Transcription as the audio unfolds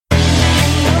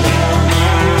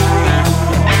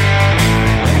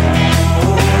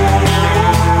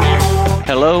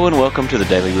welcome to the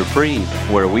Daily Reprieve,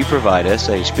 where we provide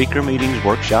SA speaker meetings,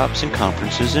 workshops, and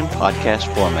conferences in podcast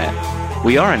format.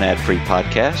 We are an ad-free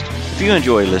podcast. If you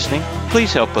enjoy listening,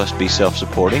 please help us be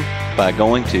self-supporting by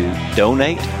going to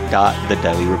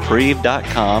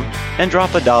donate.thedailyreprieve.com and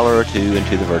drop $1 or $2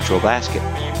 into the virtual basket.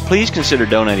 Please consider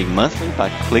donating monthly by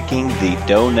clicking the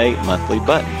Donate Monthly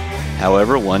button.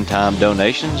 However, one-time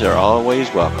donations are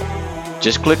always welcome.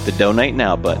 Just click the Donate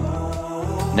Now button.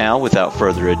 Now, without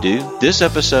further ado, this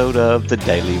episode of the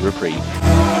Daily Reprieve.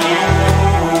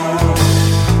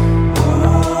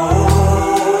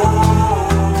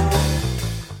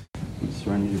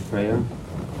 Serenity prayer.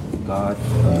 God,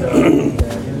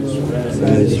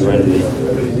 serenity,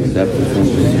 accept the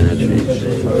functions energy.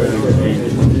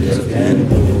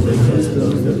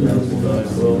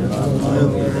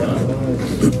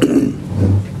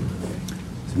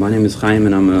 So my name is Chaim,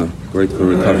 and I'm a grateful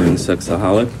recovering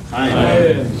sexaholic.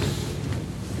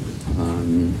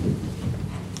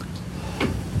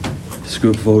 This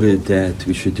group voted that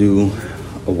we should do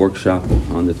a workshop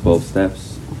on the 12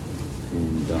 steps,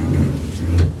 and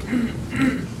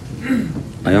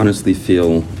I honestly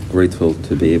feel grateful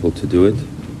to be able to do it.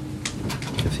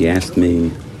 If you asked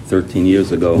me 13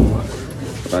 years ago,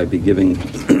 would I be giving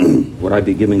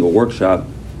a workshop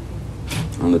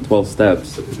on the 12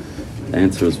 steps, the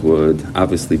answers would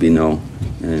obviously be no.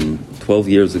 And 12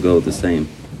 years ago, the same.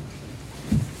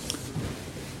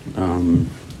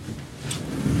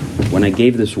 When I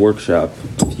gave this workshop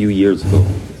a few years ago,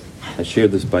 I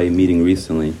shared this by a meeting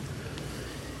recently,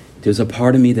 there's a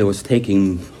part of me that was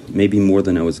taking maybe more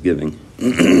than I was giving.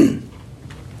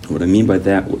 What I mean by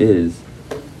that is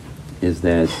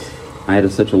that I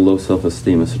had such a low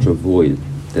self-esteem, such a void,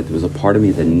 that there was a part of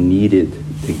me that needed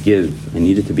to give. I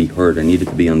needed to be heard. I needed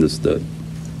to be understood.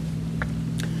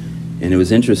 And it was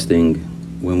interesting,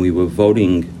 when we were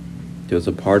voting, there was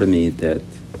a part of me that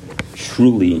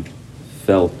truly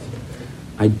felt,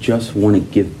 I just want to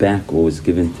give back what was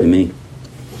given to me.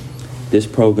 This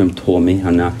program taught me how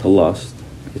not to lust.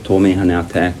 It taught me how not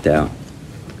to act out.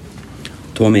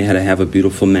 It taught me how to have a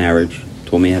beautiful marriage. It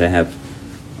taught me how to have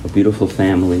a beautiful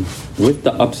family, with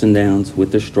the ups and downs,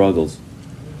 with the struggles.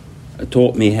 It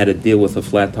taught me how to deal with a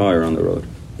flat tire on the road.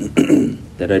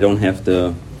 That I don't have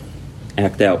to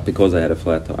act out because I had a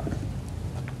flat tire.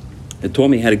 It taught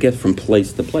me how to get from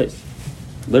place to place,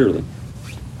 literally.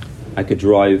 I could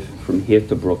drive from here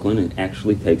to Brooklyn. It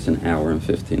actually takes an hour and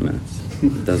 15 minutes.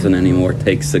 It doesn't anymore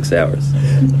take 6 hours.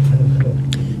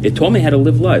 It taught me how to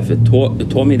live life. It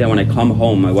taught me that when I come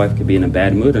home, my wife could be in a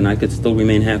bad mood and I could still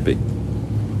remain happy.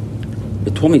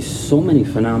 It taught me so many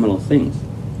phenomenal things.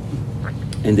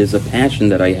 And there's a passion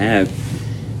that I have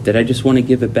that I just want to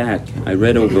give it back. I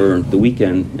read over the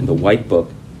weekend in the White Book.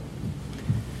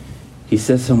 He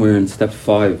says somewhere in step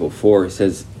 5 or 4, he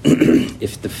says,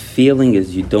 if the feeling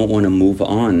is you don't want to move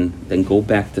on, then go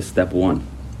back to step 1.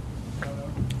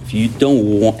 If you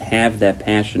don't have that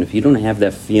passion, if you don't have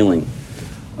that feeling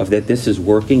of that this is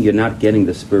working, you're not getting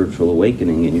the spiritual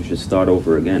awakening, and you should start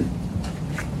over again.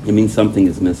 It means something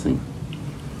is missing.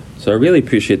 So I really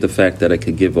appreciate the fact that I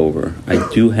could give over. I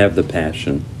do have the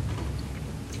passion.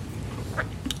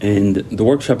 And the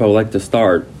workshop I would like to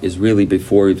start is really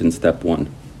before even step 1.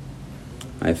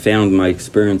 I found my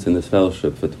experience in this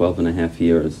fellowship for 12 and a half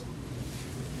years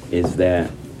is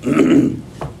that a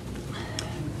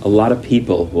lot of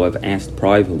people who I've asked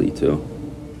privately to,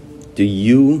 do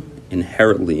you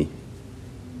believe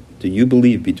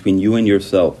between you and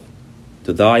yourself,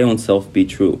 to thy own self be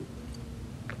true,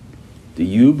 do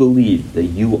you believe that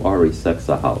you are a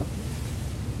sexaholic?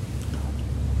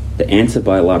 The answer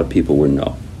by a lot of people were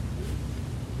no.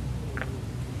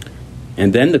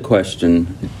 And then the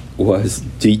question was,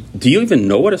 do you even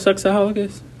know what a sexaholic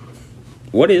is?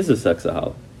 What is a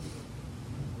sexaholic?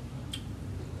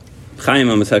 Chaim,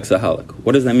 I'm a sexaholic.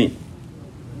 What does that mean?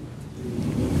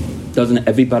 Doesn't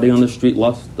everybody on the street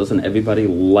lust? Doesn't everybody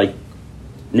like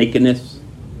nakedness?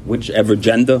 Whichever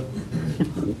gender?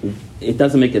 It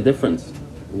doesn't make a difference.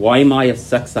 Why am I a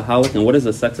sexaholic, and what does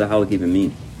a sexaholic even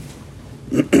mean?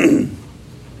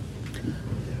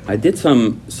 I did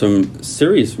some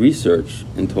serious research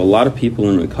into a lot of people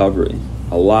in recovery.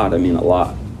 A lot.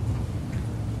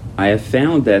 I have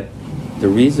found that the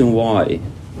reason why,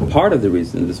 part of the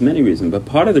reason, there's many reasons, but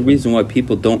part of the reason why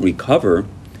people don't recover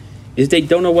is they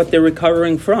don't know what they're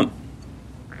recovering from.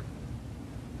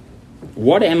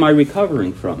 What am I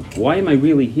recovering from? Why am I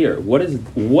really here? What is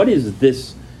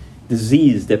this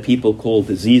disease that people call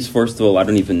disease? First of all, I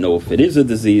don't even know if it is a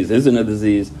disease, isn't a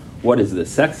disease. What is this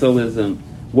sexualism?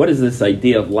 What is this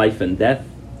idea of life and death?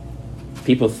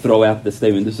 People throw out the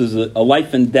statement, this is a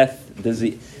life and death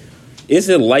disease. Is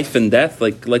it life and death?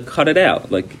 Like cut it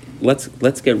out. Like,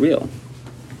 let's get real.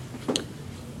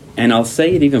 And I'll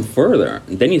say it even further.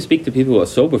 And then you speak to people who are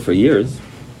sober for years,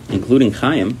 including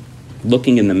Chaim,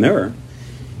 looking in the mirror,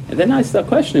 and then I start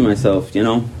questioning myself,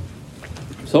 I'm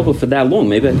sober for that long,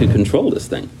 maybe I could control this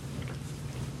thing.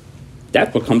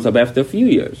 That's what comes up after a few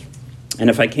years. And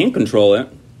if I can't control it,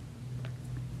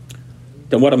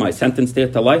 then what am I, sentenced here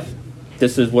to life?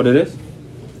 This is what it is?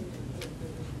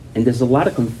 And there's a lot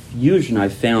of confusion I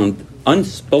found,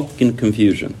 unspoken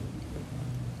confusion.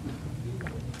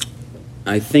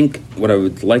 I think what I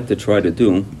would like to try to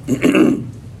do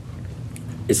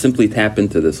is simply tap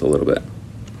into this a little bit.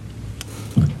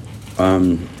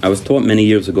 I was taught many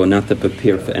years ago not to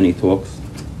prepare for any talks,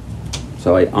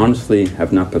 so I honestly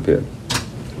have not prepared.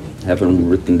 I haven't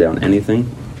written down anything,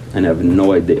 and I have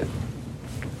no idea.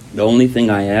 The only thing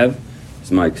I have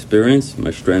is my experience,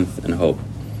 my strength, and hope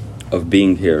of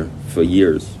being here for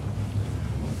years.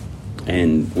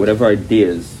 And whatever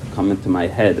ideas come into my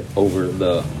head over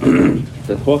the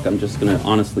talk, I'm just going to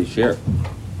honestly share.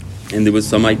 And there was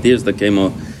some ideas that came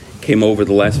over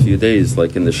the last few days,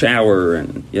 like in the shower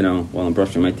and, while I'm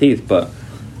brushing my teeth, but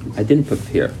I didn't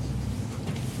prepare.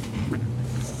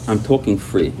 I'm talking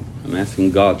free. I'm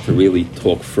asking God to really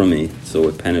talk from me so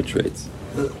it penetrates.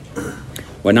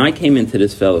 When I came into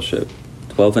this fellowship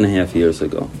 12 and a half years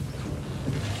ago,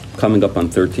 coming up on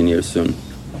 13 years soon,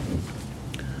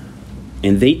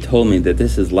 and they told me that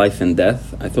this is life and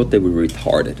death, I thought they were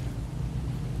retarded.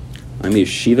 I'm a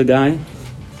yeshiva guy.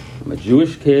 I'm a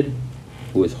Jewish kid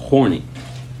who is horny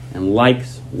and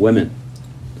likes women.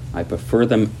 I prefer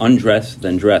them undressed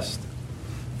than dressed,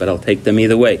 but I'll take them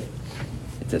either way.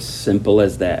 It's as simple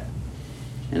as that.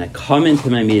 And I come into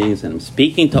my meetings and I'm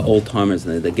speaking to old-timers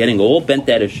and they're getting all bent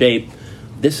out of shape.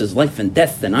 This is life and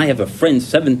death, and I have a friend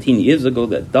 17 years ago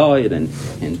that died, and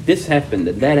this happened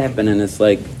and that happened, and it's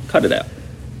like, cut it out.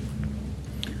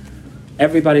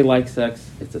 Everybody likes sex.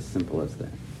 It's as simple as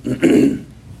that.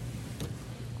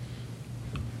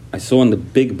 I saw in the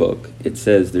big book, it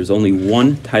says there's only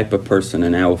one type of person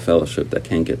in our fellowship that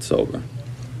can't get sober.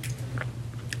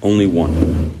 Only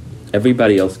one.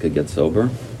 Everybody else could get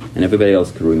sober, and everybody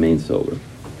else could remain sober.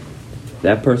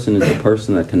 That person is a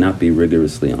person that cannot be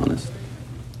rigorously honest.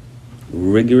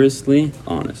 Rigorously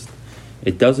honest.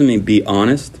 It doesn't mean be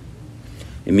honest.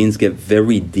 It means get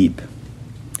very deep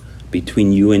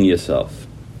between you and yourself.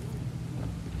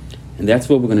 And that's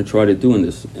what we're going to try to do in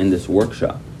this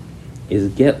workshop,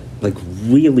 is get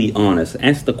really honest.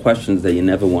 Ask the questions that you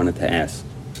never wanted to ask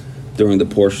during the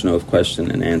portion of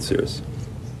question and answers.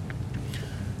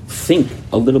 Think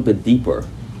a little bit deeper.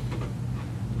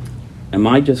 Am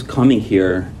I just coming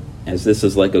here as this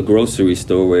is like a grocery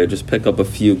store where I just pick up a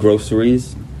few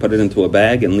groceries, put it into a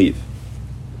bag, and leave?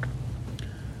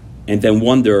 And then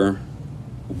wonder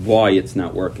why it's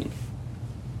not working.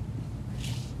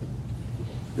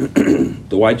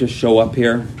 Do I just show up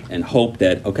here and hope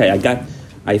that,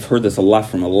 I've heard this a lot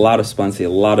from a lot of sponsors, a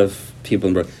lot of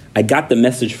people, I got the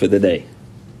message for the day,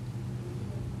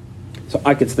 so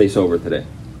I could stay sober today.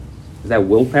 Is that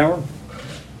willpower?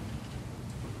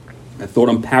 I thought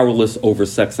I'm powerless over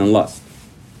sex and lust.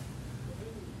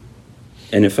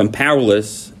 And if I'm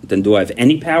powerless, then do I have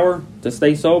any power to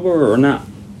stay sober or not?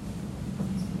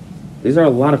 These are a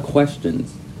lot of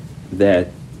questions that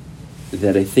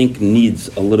I think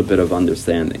needs a little bit of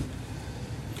understanding.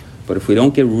 But if we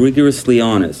don't get rigorously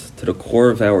honest to the core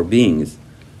of our beings,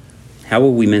 how are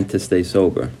we meant to stay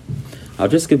sober? I'll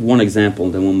just give one example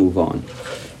and then we'll move on.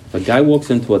 If a guy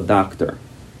walks into a doctor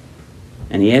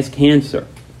and he has cancer,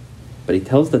 but he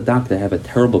tells the doctor to have a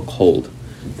terrible cold,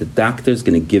 the doctor's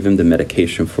going to give him the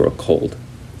medication for a cold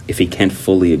if he can't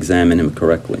fully examine him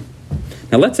correctly.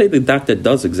 Now let's say the doctor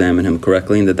does examine him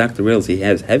correctly and the doctor realizes he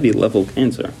has heavy level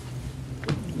cancer.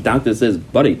 The doctor says,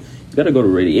 buddy, you got to go to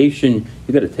radiation,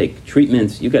 you got to take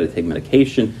treatments, you got to take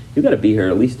medication, you got to be here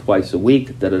at least twice a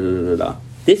week, da-da-da-da-da.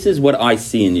 This is what I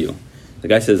see in you. The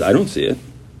guy says, I don't see it.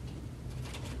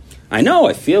 I know,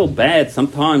 I feel bad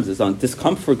sometimes, there's some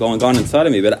discomfort going on inside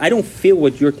of me, but I don't feel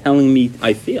what you're telling me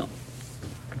I feel.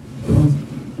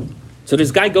 So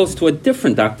this guy goes to a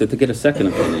different doctor to get a second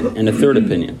opinion and a third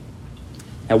opinion.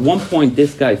 At one point,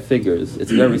 this guy figures,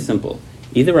 it's very simple.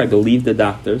 Either I believe the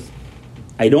doctors,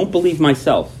 I don't believe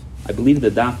myself, I believe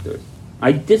the doctors.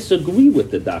 I disagree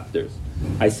with the doctors.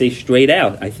 I say straight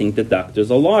out, I think the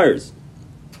doctors are liars.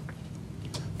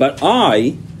 But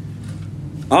I,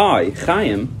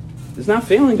 Chaim, is not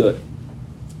feeling good.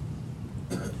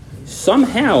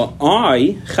 Somehow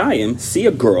I, Chaim, see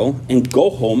a girl and go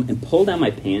home and pull down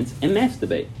my pants and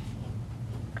masturbate.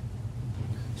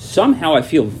 Somehow I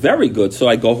feel very good, so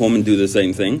I go home and do the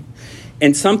same thing.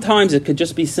 And sometimes it could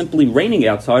just be simply raining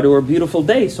outside or a beautiful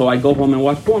day, so I go home and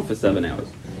watch porn for 7 hours.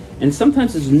 And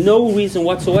sometimes there's no reason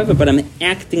whatsoever, but I'm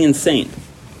acting insane.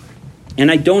 And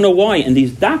I don't know why. And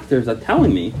these doctors are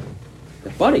telling me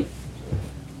that, buddy,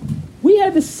 we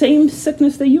had the same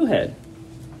sickness that you had.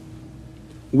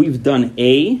 We've done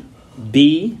A,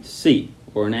 B, C,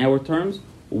 or in our terms,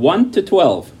 1 to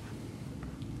 12.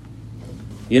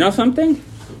 You know something?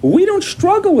 We don't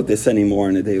struggle with this anymore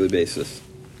on a daily basis.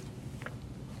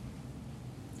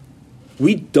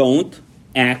 We don't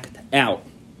act out.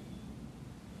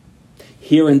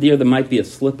 Here and there might be a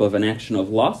slip of an action of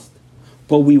lust,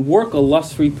 but we work a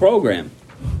lust-free program.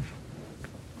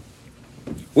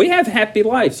 We have happy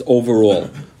lives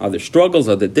overall. Are there struggles?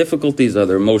 Are there difficulties? Are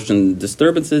there emotion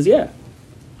disturbances? Yeah.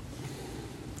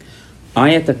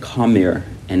 I had to come here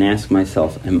and ask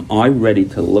myself, am I ready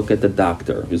to look at the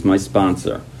doctor, who's my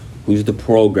sponsor, who's the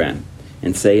program,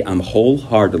 and say I'm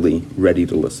wholeheartedly ready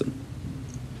to listen?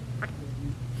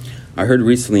 I heard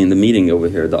recently in the meeting over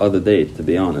here, the other day, to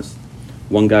be honest,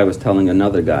 one guy was telling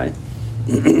another guy,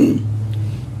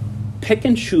 pick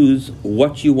and choose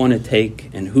what you want to take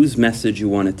and whose message you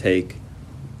want to take,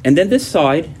 and then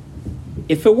decide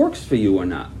if it works for you or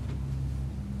not.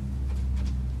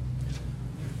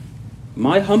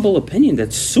 My humble opinion,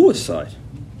 that's suicide.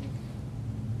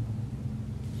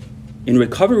 In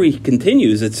Recovery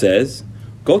Continues, it says,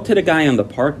 go to the guy on the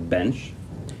park bench,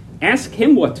 ask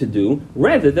him what to do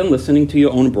rather than listening to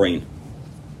your own brain.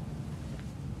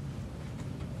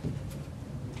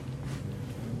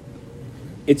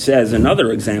 It says,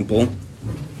 another example,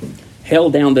 hail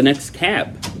down the next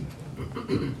cab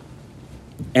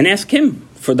and ask him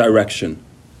for direction.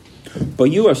 But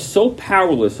you are so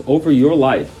powerless over your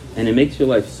life, and it makes your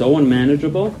life so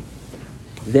unmanageable,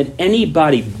 that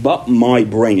anybody but my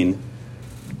brain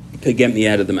could get me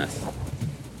out of the mess.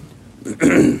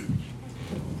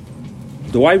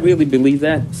 Do I really believe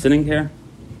that, sitting here?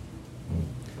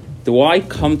 Do I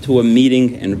come to a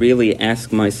meeting and really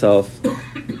ask myself,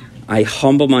 I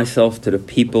humble myself to the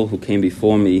people who came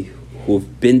before me,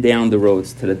 who've been down the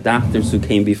roads, to the doctors who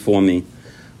came before me.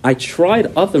 I tried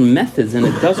other methods and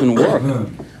it doesn't work.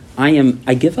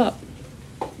 I give up.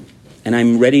 And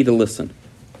I'm ready to listen.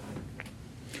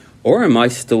 Or am I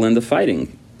still in the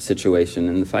fighting situation,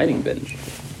 in the fighting binge?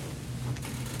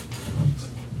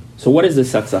 So what is the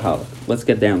sexaholic? Let's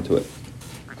get down to it.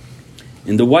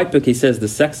 In the White Book, he says the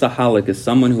sexaholic is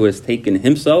someone who has taken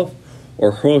himself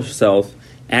or herself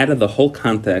out of the whole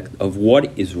context of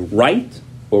what is right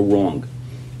or wrong.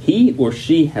 He or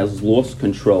she has lost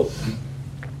control.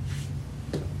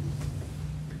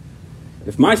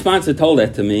 If my sponsor told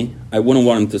that to me, I wouldn't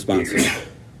want him to sponsor me.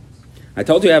 I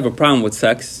told you I have a problem with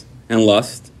sex and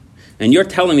lust, and you're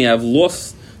telling me I've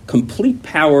lost complete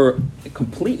power,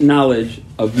 complete knowledge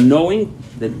of knowing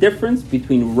the difference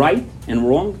between right and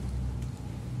wrong?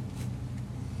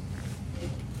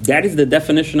 That is the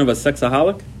definition of a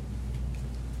sexaholic?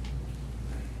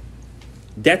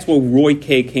 That's what Roy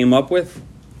K. came up with?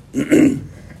 And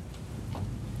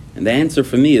the answer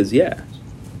for me is yeah.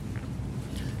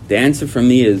 The answer for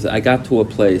me is I got to a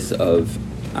place of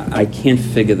I can't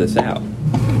figure this out.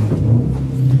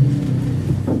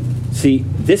 See,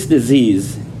 this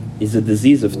disease is a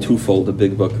disease of twofold, the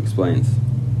Big Book explains.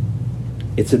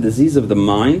 It's a disease of the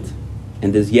mind,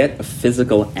 and there's yet a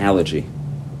physical allergy.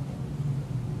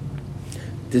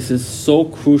 This is so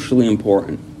crucially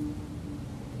important.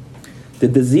 The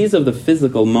disease of the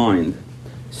physical mind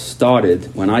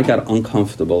started when I got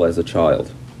uncomfortable as a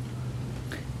child.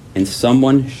 And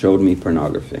someone showed me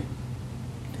pornography.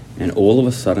 And all of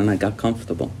a sudden I got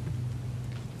comfortable.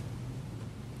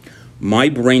 My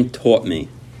brain taught me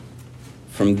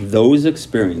from those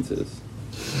experiences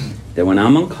that when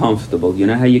I'm uncomfortable, you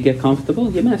know how you get comfortable?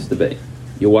 You masturbate.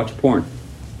 You watch porn.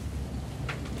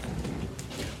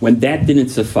 When that didn't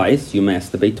suffice, you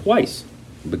masturbate twice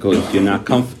because you're not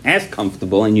as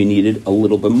comfortable and you needed a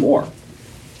little bit more.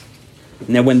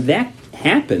 Now when that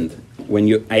happened,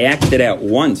 I acted out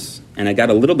once and I got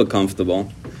a little bit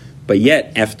comfortable, but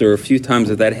yet after a few times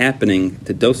of that happening,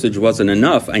 the dosage wasn't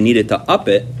enough. I needed to up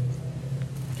it.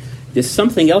 There's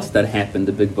something else that happened,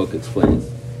 the Big Book explains,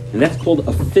 and that's called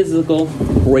a physical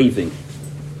craving.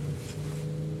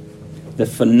 The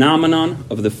phenomenon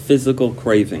of the physical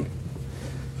craving.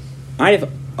 I have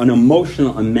an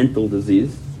emotional and mental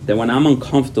disease that when I'm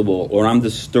uncomfortable or I'm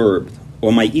disturbed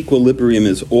or my equilibrium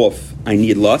is off, I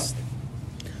need lust.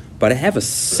 But I have a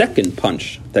second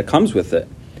punch that comes with it.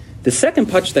 The second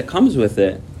punch that comes with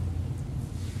it,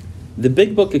 the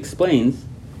Big Book explains,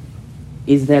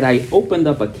 is that I opened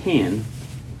up a can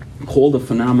called the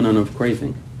phenomenon of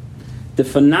craving. The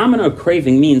phenomenon of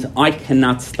craving means I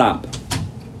cannot stop.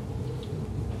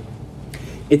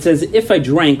 It's as if I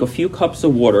drank a few cups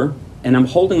of water and I'm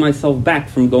holding myself back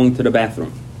from going to the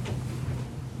bathroom.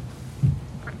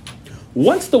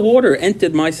 Once the water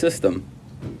entered my system,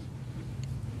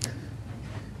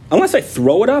 unless I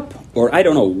throw it up or I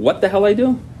don't know what the hell I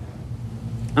do,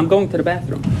 I'm going to the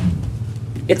bathroom.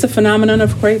 It's a phenomenon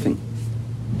of craving.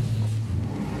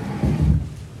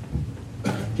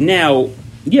 Now,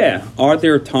 yeah, are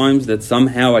there times that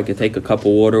somehow I could take a cup of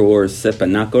water or a sip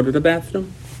and not go to the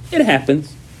bathroom? It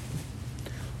happens.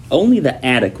 Only the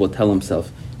addict will tell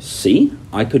himself, see,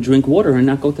 I could drink water and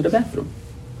not go to the bathroom.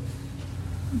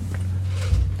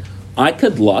 I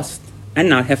could lust and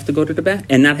not have to go to the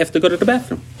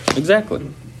bathroom. Exactly.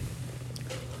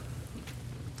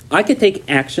 I could take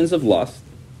actions of lust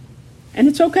and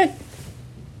it's okay.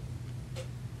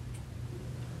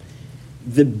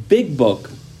 The big book,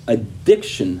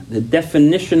 Addiction, the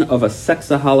definition of a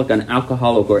sexaholic, an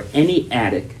alcoholic, or any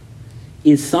addict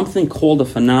is something called a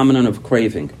phenomenon of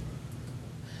craving.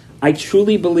 I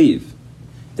truly believe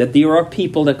that there are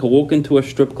people that can walk into a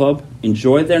strip club,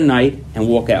 enjoy their night, and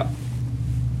walk out.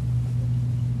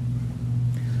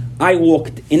 I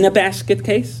walked in a basket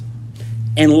case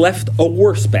and left a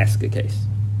worse basket case.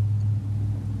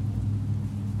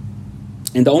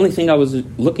 And the only thing I was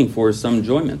looking for is some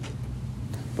enjoyment.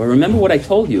 But remember what I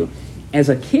told you. As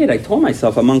a kid, I told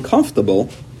myself I'm uncomfortable.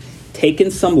 Take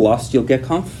in some lust, you'll get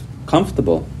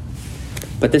comfortable.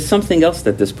 But there's something else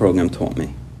that this program taught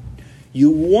me.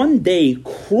 You one day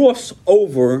cross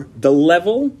over the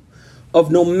level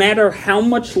of no matter how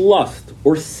much lust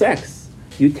or sex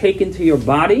you take into your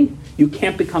body, you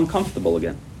can't become comfortable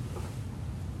again.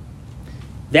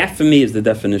 That for me is the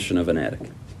definition of an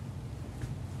addict.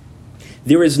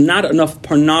 There is not enough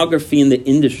pornography in the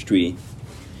industry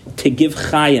to give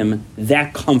Chaim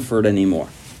that comfort anymore.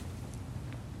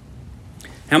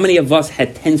 How many of us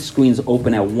had 10 screens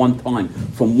open at one time,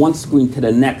 from one screen to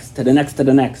the next, to the next, to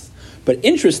the next? But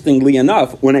interestingly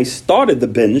enough, when I started the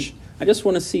binge, I just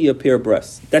want to see a pair of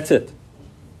breasts. That's it.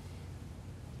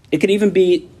 It could even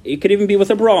be with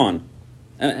a bra on,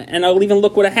 and I'll even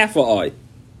look with a half an eye.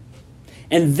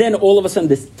 And then all of a sudden,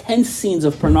 there's 10 scenes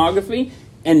of pornography,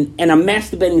 and I'm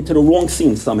masturbating to the wrong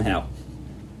scene somehow.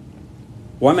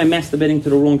 Why am I masturbating to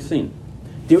the wrong scene?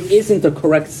 There isn't a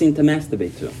correct scene to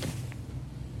masturbate to.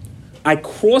 I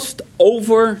crossed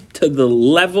over to the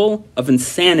level of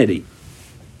insanity.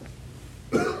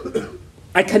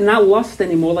 I cannot lust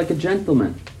anymore like a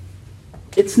gentleman.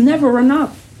 It's never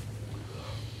enough.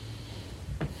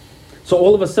 So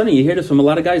all of a sudden, you hear this from a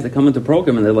lot of guys that come into the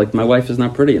program and they're like, my wife is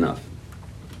not pretty enough.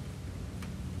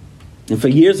 And for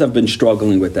years I've been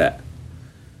struggling with that.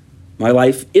 My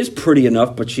wife is pretty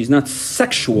enough, but she's not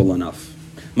sexual enough.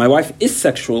 My wife is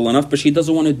sexual enough, but she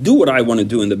doesn't want to do what I want to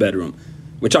do in the bedroom,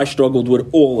 which I struggled with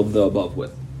all of the above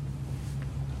with.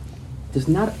 There's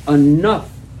not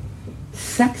enough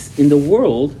sex in the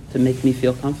world to make me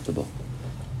feel comfortable.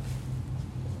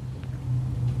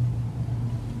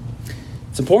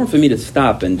 It's important for me to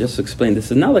stop and just explain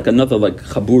this is not like another like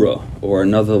chabura or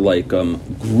another like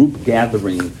group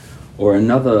gathering or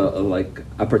another like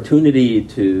opportunity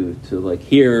to like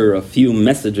hear a few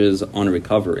messages on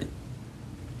recovery.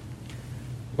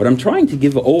 What I'm trying to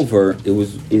give over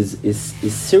is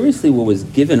seriously what was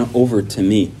given over to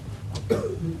me.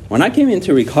 When I came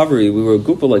into recovery, we were a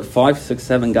group of like 5, 6,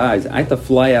 7 guys. I had to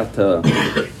fly out to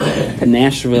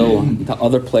Nashville, to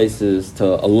other places,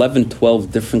 to 11,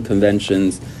 12 different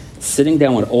conventions, sitting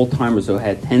down with old-timers who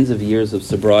had tens of years of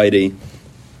sobriety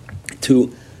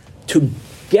to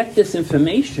get this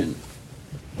information.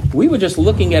 We were just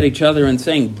looking at each other and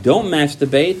saying, don't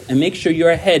masturbate, and make sure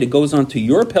your head goes onto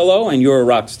your pillow and you're a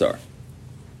rock star.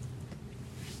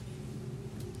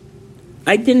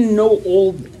 I didn't know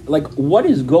what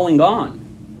is going on.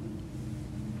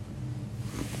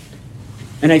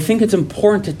 And I think it's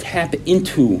important to tap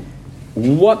into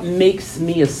what makes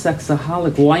me a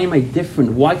sexaholic. Why am I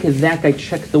different? Why could that guy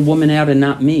check the woman out and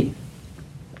not me?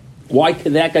 Why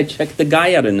could that guy check the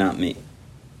guy out and not me?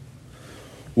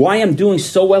 Why I'm doing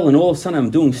so well and all of a sudden I'm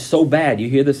doing so bad. You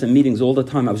hear this in meetings all the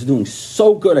time. I was doing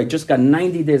so good. I just got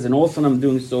 90 days and all of a sudden I'm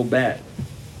doing so bad.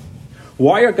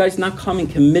 Why are guys not coming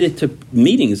committed to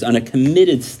meetings on a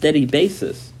committed, steady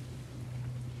basis?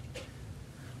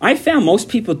 I found most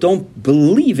people don't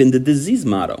believe in the disease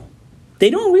motto. They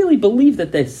don't really believe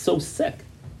that they're so sick.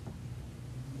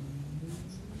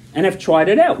 And I've tried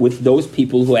it out with those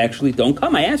people who actually don't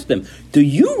come. I asked them, do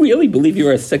you really believe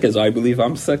you're as sick as I believe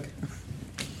I'm sick?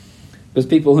 Because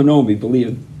people who know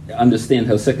me understand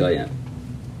how sick I am.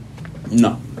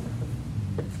 No.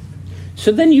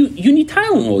 So then you need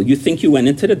Tylenol. You think you went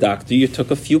into the doctor, you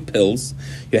took a few pills,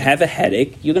 you have a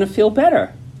headache, you're going to feel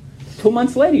better. 2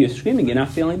 months later, you're screaming, you're not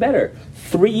feeling better.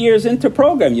 3 years into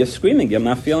program, you're screaming, I'm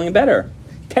not feeling better.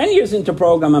 10 years into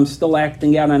program, I'm still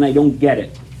acting out and I don't get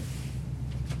it.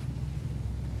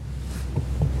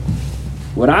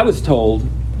 What I was told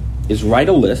is write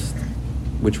a list,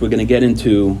 which we're going to get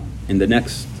into in the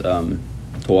next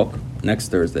talk, next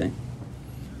Thursday,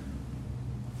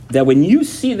 that when you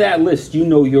see that list, you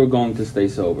know you're going to stay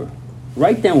sober.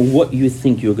 Write down what you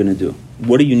think you're going to do.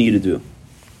 What do you need to do?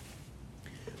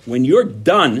 When you're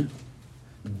done,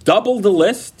 double the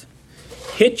list,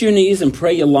 hit your knees and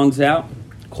pray your lungs out,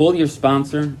 call your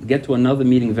sponsor, get to another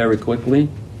meeting very quickly,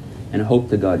 and hope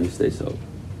to God you stay sober.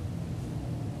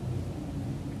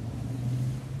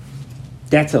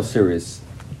 That's how serious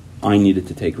I needed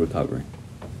to take recovery.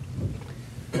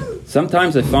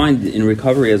 Sometimes I find in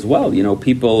recovery as well,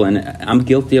 people, and I'm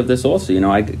guilty of this also,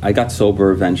 I got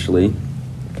sober eventually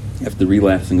after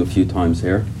relapsing a few times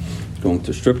here, going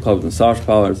to strip clubs, massage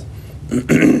parlors.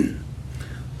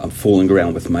 I'm fooling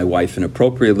around with my wife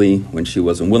inappropriately when she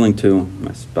wasn't willing to.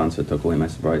 My sponsor took away my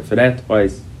sobriety for that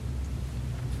twice.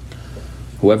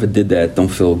 Whoever did that, don't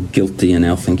feel guilty and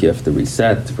now think you have to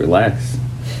reset, relax.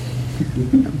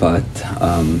 But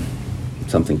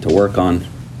something to work on.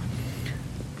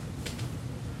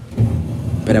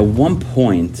 But at one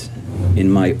point in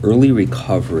my early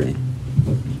recovery,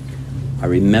 I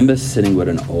remember sitting with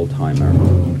an old-timer,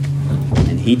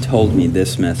 and he told me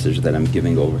this message that I'm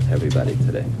giving over to everybody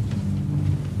today.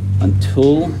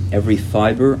 Until every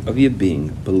fiber of your being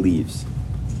believes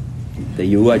that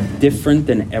you are different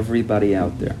than everybody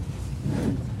out there,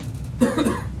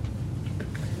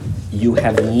 you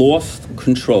have lost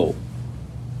control.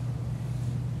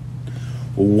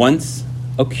 Once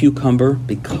a cucumber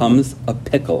becomes a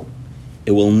pickle,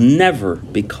 it will never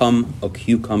become a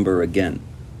cucumber again.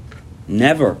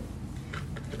 Never.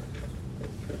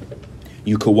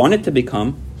 You could want it to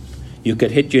become. You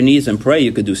could hit your knees and pray.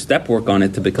 You could do step work on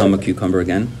it to become a cucumber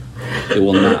again. It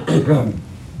will not.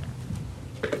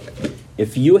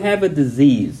 If you have a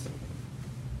disease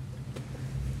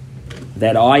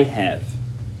that I have,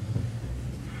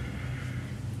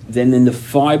 then in the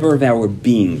fiber of our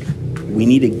being, we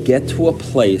need to get to a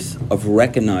place of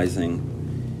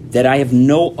recognizing that I have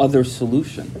no other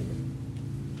solution.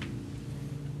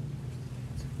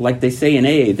 Like they say in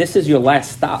AA, this is your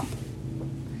last stop.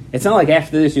 It's not like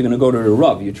after this you're going to go to the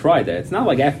Rav. You tried that. It's not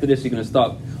like after this you're going to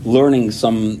start learning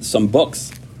some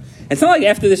books. It's not like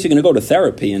after this you're going to go to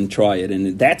therapy and try it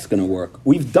and that's going to work.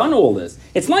 We've done all this.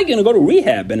 It's not like you're going to go to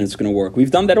rehab and it's going to work.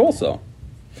 We've done that also.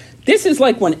 This is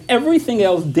like when everything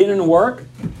else didn't work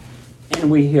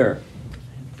and we're here.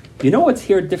 You know what's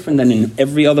here different than in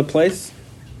every other place?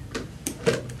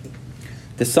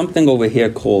 There's something over here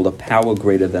called a power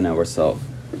greater than ourselves,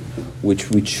 which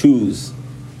we choose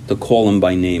to call him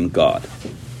by name, God.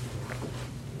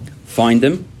 Find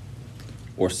him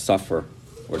or suffer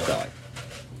or die.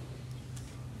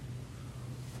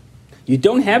 You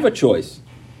don't have a choice.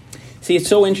 See, it's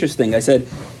so interesting.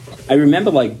 I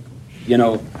remember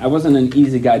I wasn't an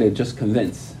easy guy to just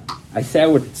convince. I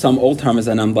sat with some old-timers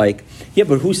and I'm like, yeah,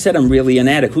 but who said I'm really an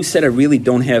addict? Who said I really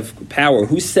don't have power?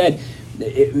 Who said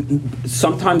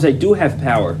sometimes I do have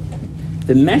power?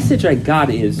 The message I got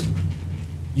is,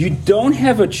 you don't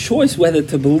have a choice whether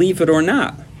to believe it or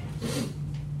not.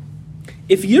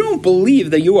 If you don't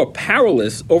believe that you are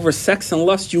powerless over sex and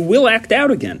lust, you will act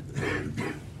out again.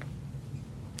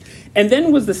 And then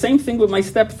it was the same thing with my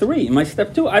step 3. My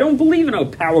step 2, I don't believe in a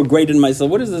power greater than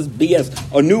myself. What is this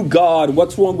BS? A new God?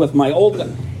 What's wrong with my old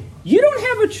God? You don't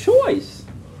have a choice.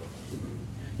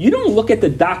 You don't look at the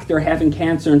doctor having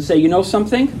cancer and say, you know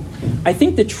something? I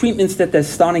think the treatments that they're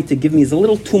starting to give me is a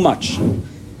little too much.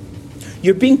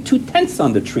 You're being too tense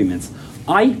on the treatments.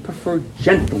 I prefer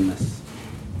gentleness.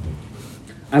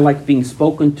 I like being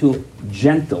spoken to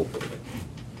gentle.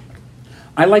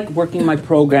 I like working my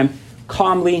program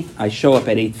calmly. I show up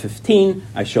at 8:15.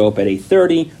 I show up at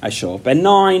 8:30. I show up at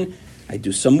 9. I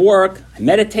do some work. I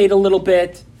meditate a little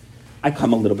bit. I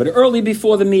come a little bit early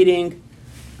before the meeting.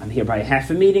 I'm here by half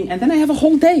a meeting. And then I have a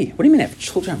whole day. What do you mean I have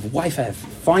children? I have a wife. I have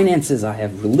finances. I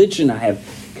have religion. I have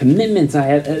commitments.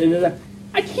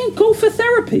 I can't go for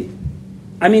therapy.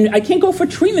 I can't go for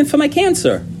treatment for my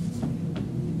cancer.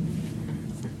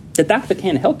 The doctor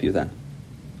can't help you then.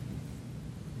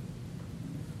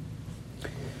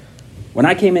 When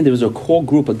I came in, there was a core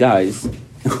group of guys.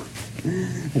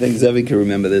 I think Zevi can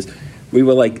remember this. We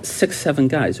were like 6, 7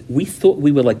 guys. We thought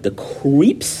we were like the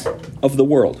creeps of the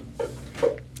world.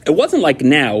 It wasn't like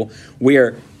now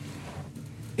where,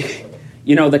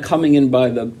 they're coming in by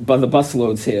the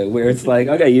busloads here, where it's like,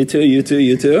 okay, you too, you too,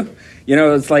 you too.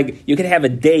 It's like you could have a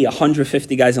day,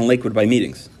 150 guys in Lakewood by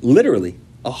meetings. Literally,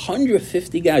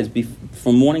 150 guys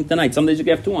from morning to night. Some days you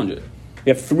could have 200. We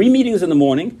have 3 meetings in the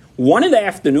morning, 1 in the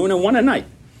afternoon, and 1 at night.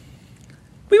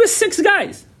 We were 6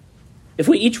 guys. If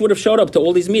we each would have showed up to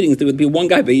all these meetings, there would be 1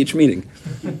 guy by each meeting.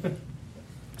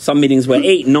 Some meetings were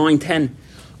 8, 9, 10.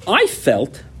 I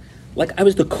felt like I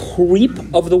was the creep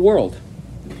of the world.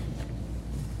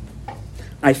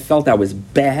 I felt I was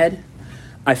bad.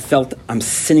 I felt I'm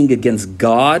sinning against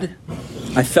God.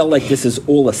 I felt like this is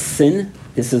all a sin.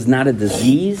 This is not a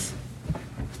disease.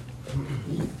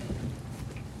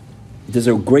 There's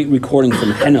a great recording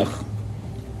from Henoch,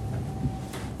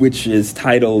 which is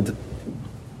titled,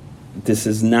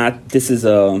 Sick,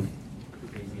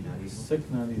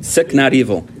 Not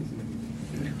Evil.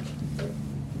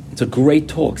 It's a great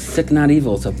talk. Sick, not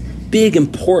evil. It's a big,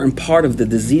 important part of the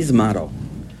disease model.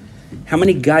 How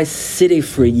many guys sit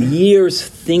for years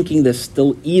thinking they're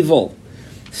still evil,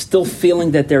 still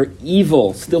feeling that they're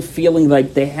evil, still feeling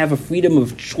like they have a freedom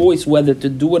of choice whether to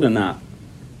do it or not?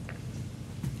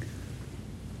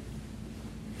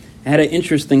 I had an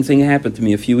interesting thing happen to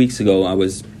me a few weeks ago.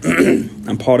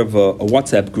 I'm part of a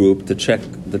WhatsApp group to check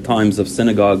the times of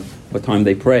synagogue, what time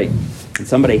they pray. And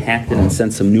somebody hacked it and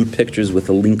sent some nude pictures with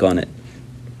a link on it.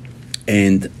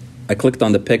 And I clicked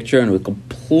on the picture and it was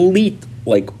complete,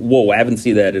 whoa, I haven't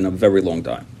seen that in a very long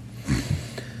time.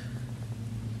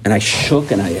 And I shook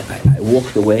and I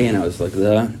walked away and I was like,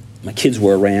 my kids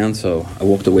were around, so I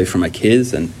walked away from my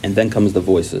kids and then comes the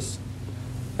voices.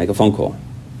 Make a phone call.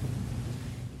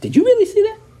 Did you really see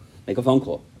that? Make a phone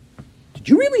call. Did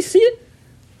you really see it?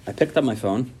 I picked up my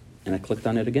phone and I clicked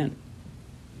on it again.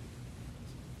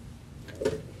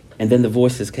 And then the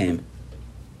voices came.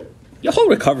 Your whole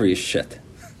recovery is shit.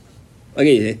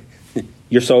 Okay,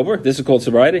 you're sober? This is called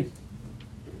sobriety?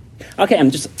 Okay, I'm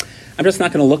just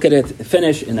not going to look at it,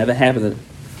 finish, and never happened.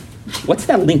 What's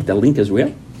that link? The link is real?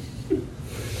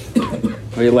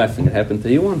 Why are you laughing? It happened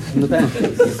to you once in the past. You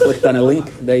clicked on a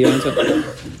link, there you answer.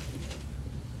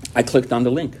 I clicked on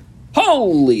the link.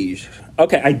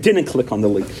 Okay, I didn't click on the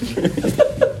link.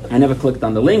 I never clicked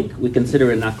on the link. We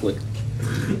consider it not clicked.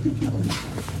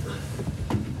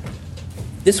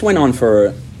 This went on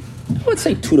for, let's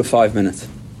say, 2 to 5 minutes.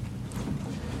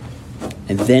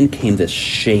 And then came this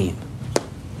shame.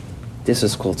 This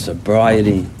is called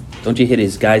sobriety. Don't you hear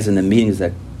these guys in the meetings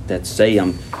that say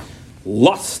I'm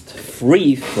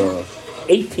lust-free for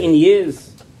 18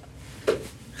 years?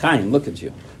 Chaim, look at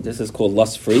you. This is called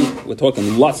lust-free. We're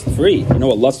talking lust-free. You know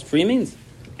what lust-free means?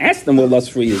 Ask them what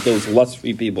lust-free is, those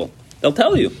lust-free people. They'll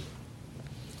tell you.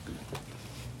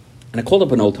 And I called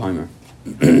up an old-timer.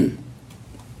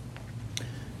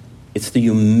 It's the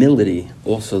humility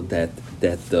also that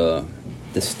the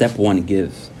step one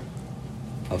gives.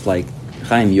 Of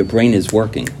Chaim, your brain is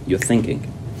working. You're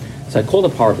thinking. So I called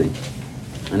up Harvey.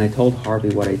 And I told Harvey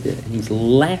what I did. And he's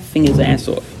laughing his ass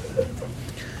off.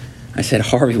 I said,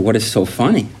 Harvey, what is so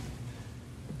funny?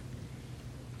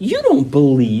 You don't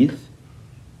believe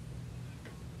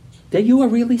that you are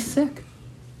really sick.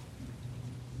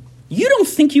 You don't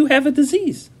think you have a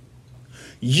disease.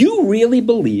 You really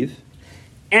believe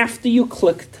after you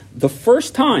clicked the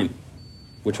first time,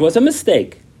 which was a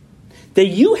mistake, that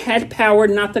you had power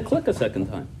not to click a second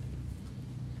time.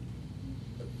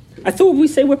 I thought we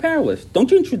say we're powerless. Don't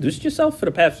you introduce yourself for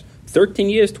the past 13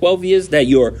 years, 12 years that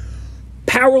you're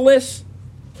powerless,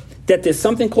 that there's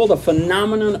something called a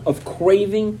phenomenon of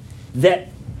craving, that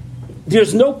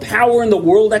there's no power in the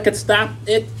world that could stop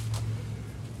it?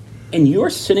 And you're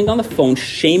sitting on the phone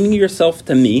shaming yourself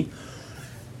to me.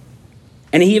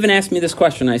 And he even asked me this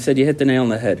question. I said, you hit the nail on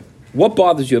the head. What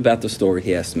bothers you about the story?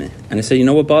 He asked me. And I said, you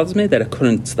know what bothers me? That I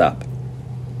couldn't stop.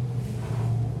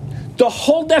 The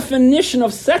whole definition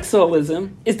of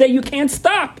sexaholism is that you can't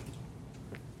stop.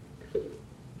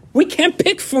 We can't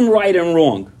pick from right and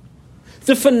wrong.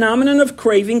 The phenomenon of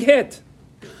craving hit.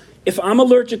 If I'm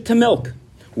allergic to milk,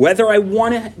 whether I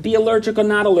want to be allergic or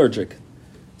not allergic,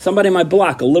 somebody in my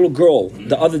block, a little girl,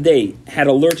 the other day had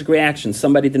allergic reaction.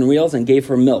 Somebody didn't realize and gave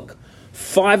her milk.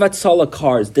 5 Atzala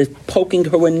cars. They're poking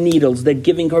her with needles. They're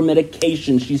giving her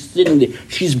medication. She's sitting there.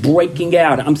 She's breaking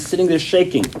out. I'm sitting there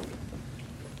shaking.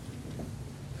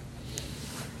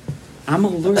 I'm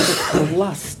allergic to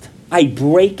lust. I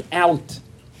break out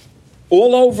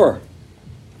all over.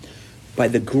 By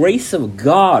the grace of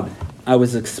God, I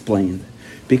was explained,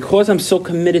 because I'm so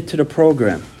committed to the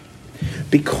program,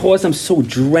 because I'm so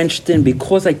drenched in,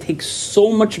 because I take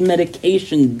so much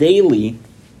medication daily,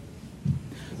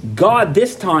 God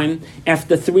this time,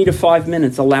 after 3 to 5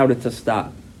 minutes, allowed it to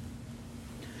stop.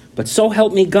 But so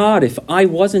help me God, if I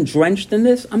wasn't drenched in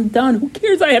this, I'm done. Who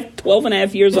cares? I have 12 and a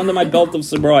half years under my belt of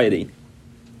sobriety.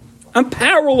 I'm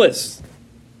powerless.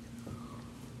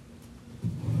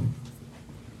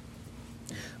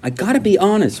 I got to be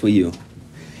honest with you.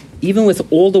 Even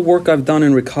with all the work I've done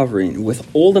in recovery, with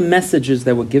all the messages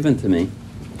that were given to me,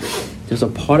 there's a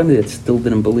part of me that still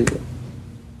didn't believe it.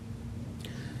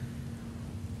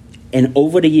 And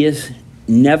over the years,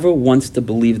 never wants to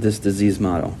believe this disease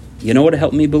model. You know what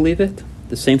helped me believe it?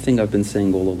 The same thing I've been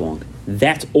saying all along.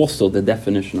 That's also the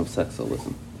definition of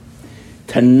sexualism.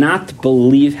 To not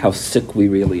believe how sick we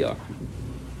really are.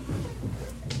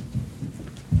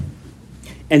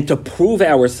 And to prove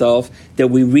ourselves that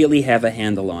we really have a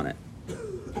handle on it.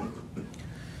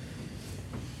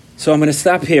 So I'm going to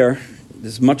stop here.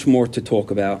 There's much more to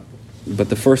talk about. But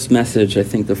the first message, I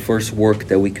think the first work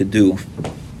that we could do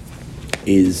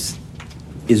is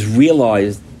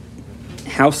realize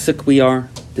how sick we are,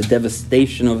 the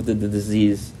devastation of the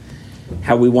disease,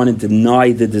 how we want to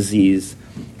deny the disease,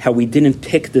 how we didn't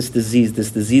pick this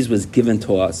disease was given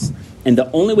to us. And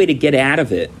the only way to get out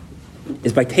of it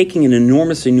is by taking an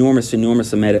enormous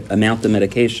amount of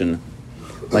medication.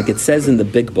 Like it says in the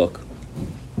big book.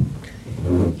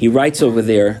 He writes over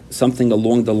there something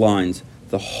along the lines,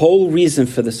 the whole reason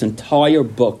for this entire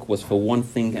book was for one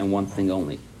thing and one thing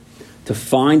only. To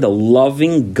find a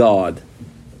loving God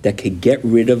that could get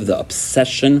rid of the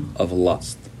obsession of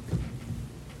lust.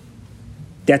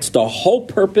 That's the whole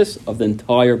purpose of the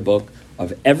entire book,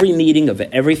 of every meeting, of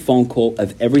every phone call,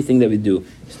 of everything that we do,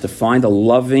 is to find a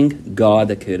loving God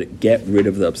that could get rid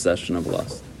of the obsession of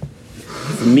lust.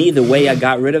 For me, the way I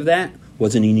got rid of that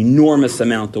was an enormous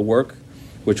amount of work,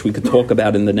 which we could talk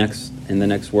about in the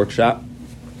next workshop.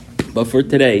 But for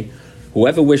today,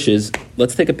 whoever wishes,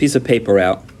 let's take a piece of paper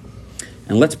out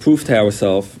and let's prove to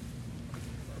ourselves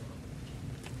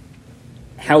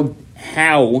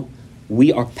how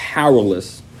we are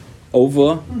powerless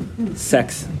over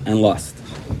sex and lust.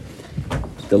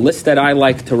 The list that I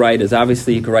like to write is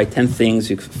obviously you could write 10 things,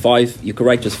 you could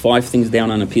write just 5 things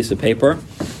down on a piece of paper.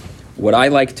 What I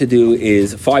like to do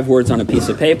is 5 words on a piece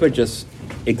of paper, just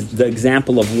the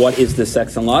example of what is the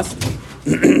sex and lust.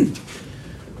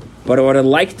 But what I'd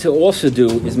like to also do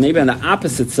is maybe on the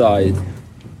opposite side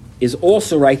is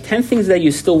also write 10 things that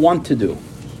you still want to do.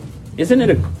 Isn't it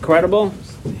incredible?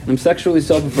 I'm sexually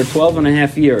sober for 12 and a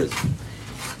half years.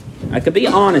 I could be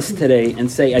honest today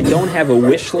and say I don't have a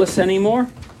wish list anymore,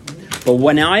 but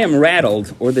when I am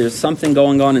rattled or there's something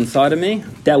going on inside of me,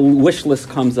 that wish list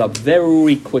comes up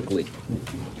very quickly.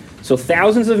 So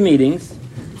thousands of meetings,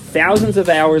 thousands of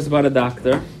hours about a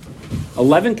doctor,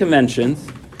 11 conventions,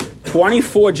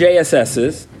 24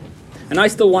 JSSs, and I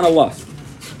still want to lust.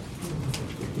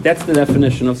 That's the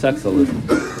definition of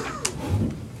sexualism.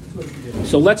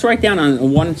 So let's write down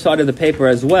on one side of the paper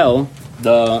as well,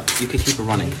 you can keep it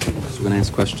running, because we're going to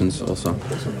ask questions also.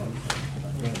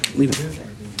 Leave it.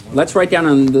 Let's write down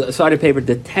on the side of the paper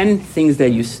the 10 things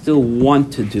that you still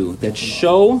want to do, that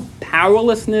show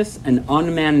powerlessness and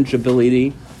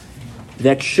unmanageability,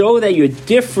 that show that you're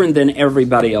different than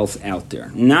everybody else out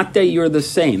there. Not that you're the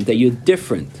same, that you're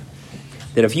different.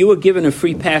 That if you were given a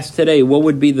free pass today, what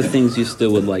would be the things you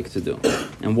still would like to do?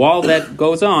 And while that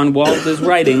goes on, while there's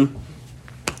writing,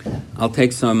 I'll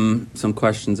take some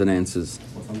questions and answers.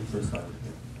 What's on the first side?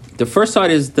 The first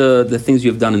side is the things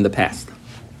you've done in the past.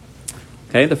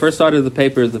 Okay, the first side of the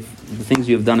paper is the things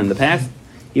you've done in the past.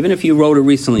 Even if you wrote it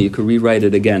recently, you could rewrite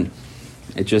it again.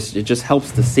 It just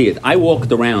helps to see it. I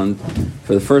walked around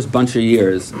for the first bunch of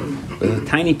years with a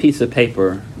tiny piece of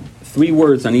paper, 3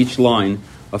 words on each line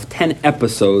of 10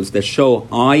 episodes that show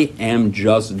I am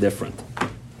just different.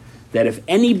 That if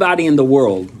anybody in the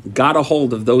world got a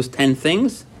hold of those 10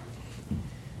 things,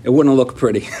 it wouldn't look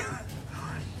pretty.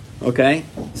 Okay?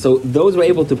 So those were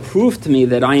able to prove to me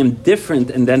that I am different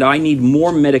and that I need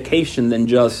more medication than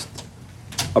just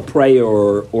a prayer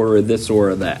or this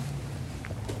or that.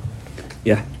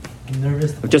 Yeah. I'm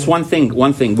nervous. Just one thing.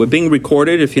 We're being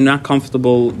recorded. If you're not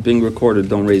comfortable being recorded,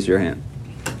 don't raise your hand.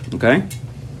 Okay?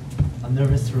 I'm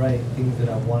nervous to write things that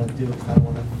I want to do because I don't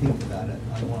want to think about it.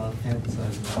 I don't want to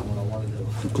fantasize about what I want to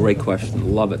do. Great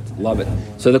question. Love it.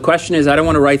 So the question is, I don't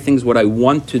want to write things what I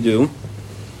want to do,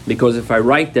 because if I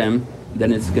write them,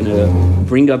 then it's going to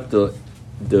bring up the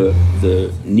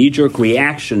knee-jerk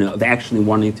reaction of actually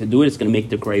wanting to do it. It's going to make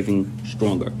the craving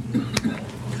stronger.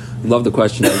 Love the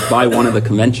question. By one of the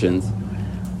conventions,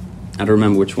 I don't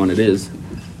remember which one it is,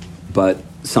 but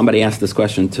somebody asked this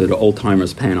question to the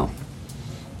old-timers panel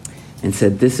and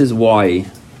said, this is why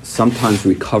sometimes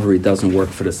recovery doesn't work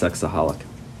for the sexaholic.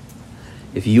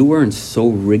 If you weren't so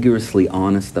rigorously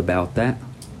honest about that,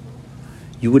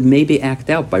 you would maybe act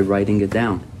out by writing it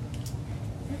down.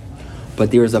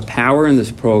 But there is a power in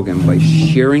this program by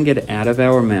sharing it out of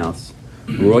our mouths.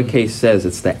 Roy K. says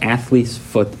it's the athlete's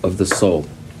foot of the soul,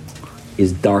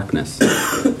 is darkness,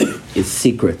 is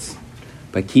secrets.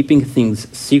 By keeping things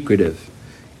secretive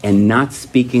and not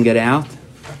speaking it out,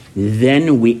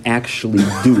 then we actually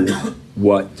do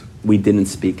what we didn't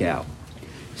speak out.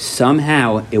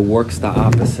 Somehow it works the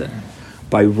opposite.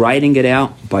 By writing it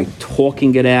out, by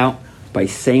talking it out, by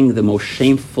saying the most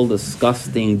shameful,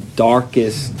 disgusting,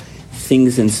 darkest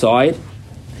things inside,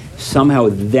 somehow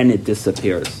then it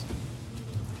disappears.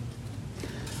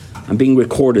 I'm being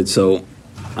recorded, so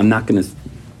I'm not going to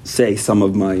say some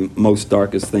of my most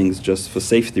darkest things just for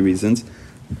safety reasons,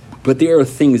 but there are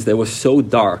things that were so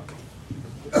dark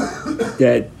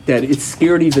that it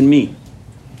scared even me.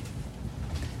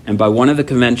 And by one of the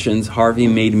conventions, Harvey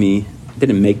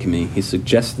didn't make me, he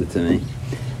suggested to me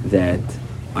that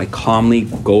I calmly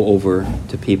go over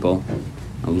to people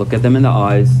and look at them in the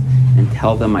eyes and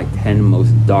tell them my 10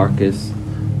 most darkest,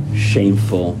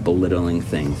 shameful, belittling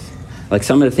things. Like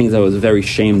some of the things I was very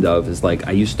ashamed of is like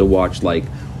I used to watch like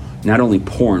not only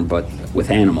porn but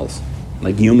with animals,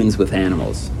 like humans with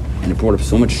animals, and it brought up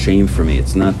so much shame for me.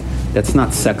 That's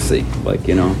not sexy, like,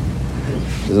 you know.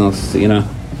 There's no, you know.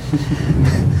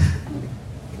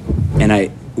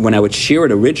 And when I would share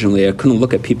it originally, I couldn't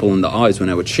look at people in the eyes when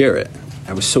I would share it.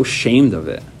 I was so ashamed of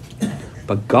it.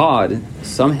 But God,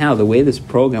 somehow the way this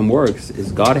program works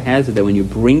is God has it that when you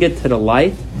bring it to the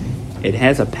light, it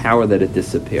has a power that it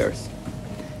disappears.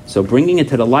 So bringing it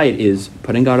to the light is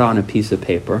putting it on a piece of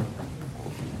paper,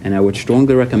 and I would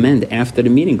strongly recommend after the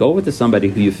meeting, go over to somebody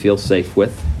who you feel safe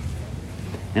with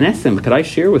and ask them, could I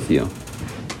share with you?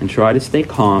 And try to stay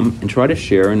calm and try to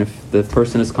share, and if the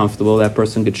person is comfortable, that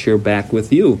person could share back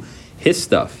with you his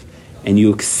stuff. And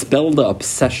you expel the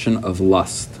obsession of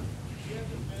lust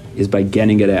is by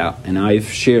getting it out. And I've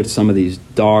shared some of these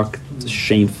dark,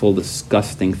 shameful,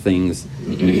 disgusting things.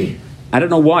 I don't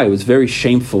know why. It was very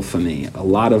shameful for me. A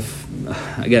lot of,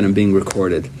 again, I'm being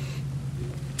recorded.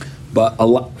 But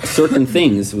certain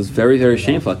things was very, very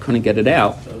shameful. I couldn't get it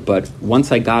out. But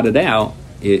once I got it out,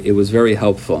 it was very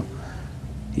helpful.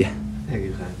 Yeah. Thank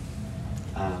you,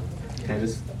 Chaim.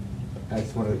 I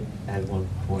just want to add one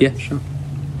point. Yeah, sure.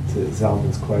 To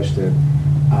Zalman's question.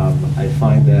 I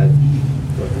find that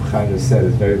what Chaim just said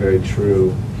is very, very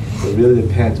true. It really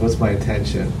depends. What's my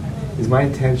intention? Is my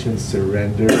intention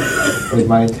surrender, or is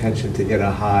my intention to get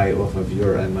a high off of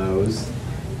your MOs?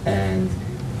 And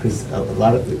because a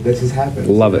lot of this has happened.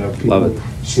 Love it. People Love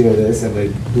it. share this and they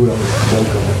do it on the stroke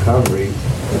of recovery,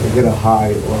 but they get a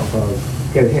high off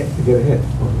of get a hit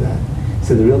off of that.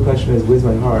 So the real question is, where's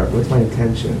my heart? What's my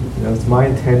intention? You know, it's my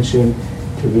intention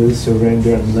to really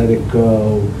surrender and let it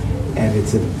go, and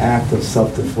it's an act of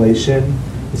self-deflation.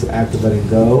 It's an act of letting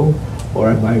go, or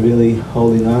am I really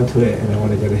holding on to it and I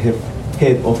want to get a hit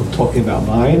off of talking about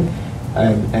mine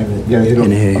and get a hit off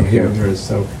hearing yours?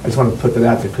 So I just want to put that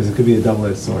out there because it could be a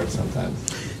double-edged sword sometimes.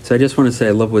 So I just want to say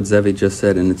I love what Zevi just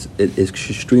said, and it's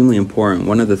extremely important.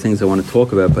 One of the things I want to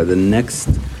talk about by the next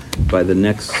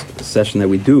session that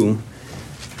we do,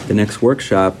 the next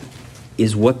workshop,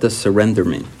 is what does surrender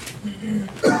mean?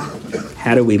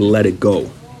 How do we let it go?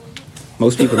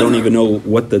 Most people don't even know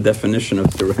what the definition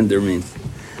of surrender means.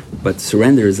 But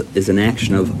surrender is an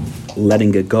action of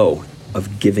letting it go,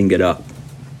 of giving it up,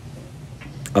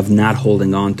 of not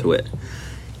holding on to it.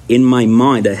 In my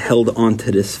mind, I held on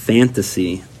to this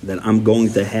fantasy that I'm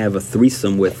going to have a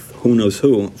threesome with who knows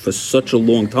who for such a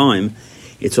long time.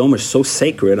 It's almost so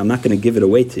sacred, I'm not going to give it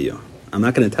away to you. I'm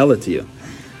not going to tell it to you.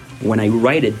 When I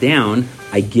write it down,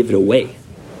 I give it away.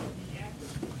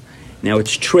 Now,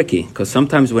 it's tricky, because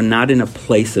sometimes we're not in a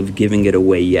place of giving it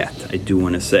away yet, I do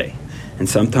want to say. And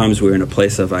sometimes we're in a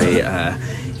place of, I'm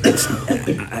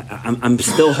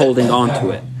still holding on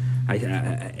to it.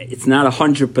 It's not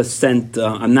 100%,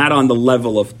 I'm not on the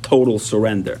level of total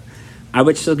surrender. I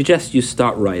would suggest you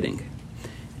start writing.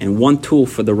 And one tool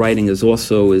for the writing is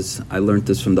I learned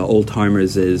this from the old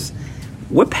timers, is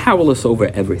we're powerless over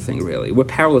everything, really. We're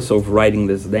powerless over writing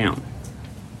this down.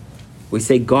 We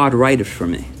say, God, write it for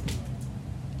me.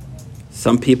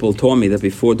 Some people told me that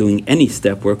before doing any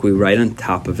step work, we write on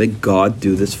top of it, God,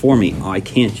 do this for me. I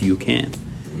can't, you can.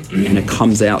 And it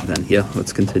comes out then. Yeah,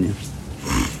 let's continue.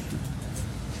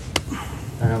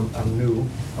 I'm new,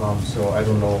 so I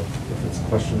don't know if it's a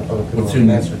question that other people What's want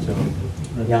your an answer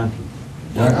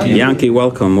to. Yankee,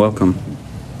 welcome.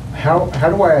 How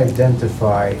do I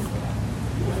identify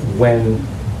when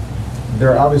there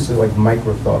are obviously like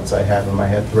micro thoughts I have in my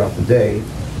head throughout the day?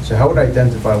 So how would I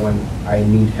identify when I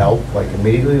need help, like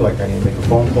immediately, like I need to make a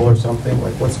phone call or something?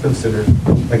 Like what's considered,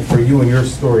 like for you and your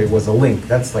story was a link.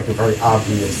 That's like a very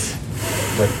obvious,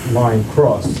 like line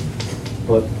crossed.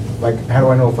 But like, how do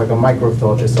I know if like a micro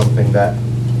thought is something that,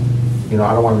 you know,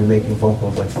 I don't want to be making phone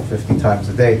calls like 50 times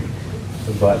a day,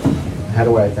 but how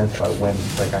do I identify when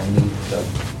like I need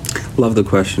to? Love the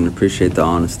question. Appreciate the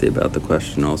honesty about the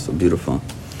question also. Beautiful.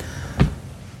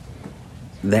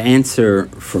 The answer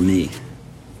for me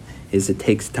is it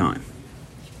takes time.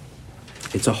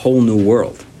 It's a whole new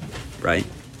world, right?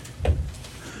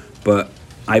 But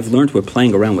I've learned we're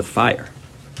playing around with fire.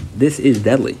 This is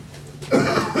deadly.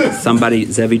 Somebody,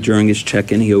 Zevi, during his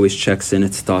check-in, he always checks in,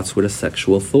 it starts with a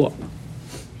sexual thought.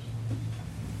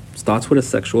 Starts with a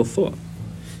sexual thought.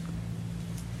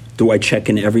 Do I check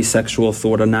in every sexual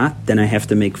thought or not? Then I have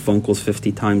to make phone calls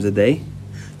 50 times a day.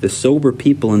 The sober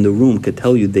people in the room could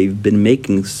tell you they've been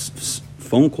making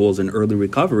phone calls in early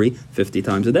recovery 50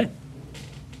 times a day.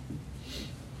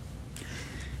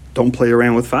 Don't play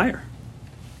around with fire.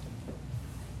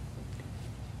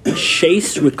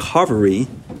 Chase recovery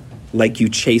like you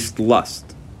chased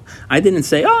lust. I didn't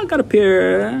say, oh, I got a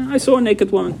pair, I saw a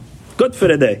naked woman. Good for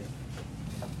the day.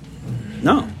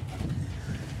 No.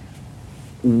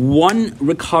 One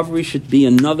recovery should be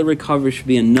another recovery, should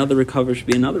be another recovery, should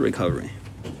be another recovery.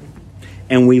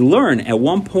 And we learn at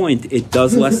one point it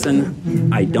does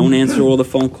lessen. I don't answer all the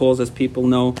phone calls, as people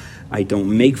know. I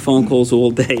don't make phone calls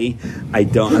all day.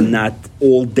 I'm not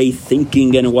all day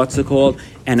thinking and what's it called.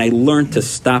 And I learned to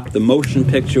stop the motion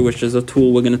picture, which is a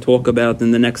tool we're going to talk about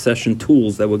in the next session,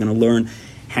 tools that we're going to learn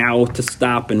how to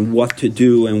stop and what to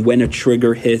do and when a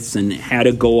trigger hits and how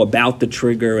to go about the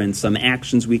trigger and some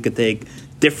actions we could take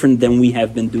different than we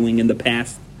have been doing in the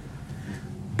past.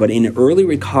 But in early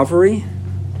recovery,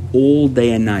 all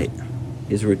day and night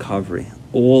is recovery.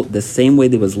 All the same way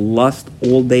there was lust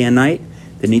all day and night,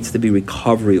 there needs to be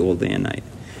recovery all day and night.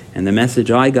 And the message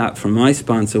I got from my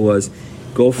sponsor was,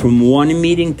 go from one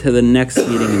meeting to the next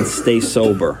meeting and stay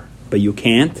sober. But you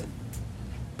can't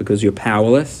because you're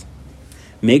powerless.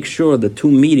 Make sure the two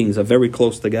meetings are very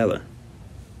close together.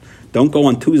 Don't go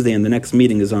on Tuesday and the next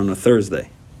meeting is on a Thursday.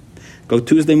 Go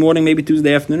Tuesday morning, maybe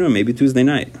Tuesday afternoon, maybe Tuesday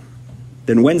night.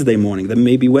 Then Wednesday morning, then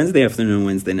maybe Wednesday afternoon,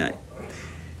 Wednesday night.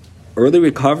 Early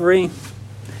recovery,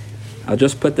 I'll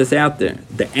just put this out there.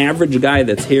 The average guy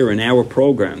that's here in our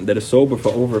program that is sober for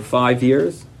over 5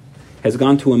 years has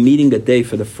gone to a meeting a day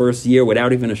for the first year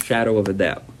without even a shadow of a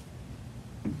doubt.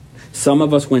 Some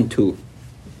of us went 2.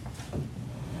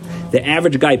 The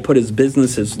average guy put his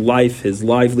business, his life, his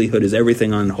livelihood, his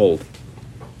everything on hold.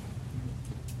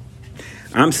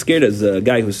 I'm scared as a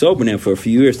guy who's sober now for a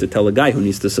few years to tell a guy who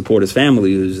needs to support his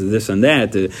family, who's this and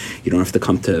that, you don't have to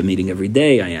come to a meeting every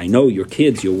day. I know your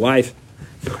kids, your wife.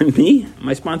 For me,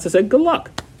 my sponsor said, good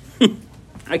luck.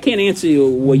 I can't answer you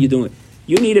what you're doing.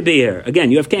 You need to be here.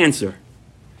 Again, you have cancer.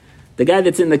 The guy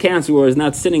that's in the cancer ward is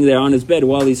not sitting there on his bed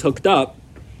while he's hooked up.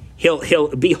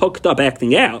 He'll be hooked up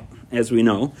acting out, as we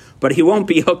know, but he won't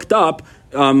be hooked up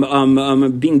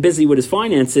being busy with his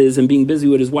finances and being busy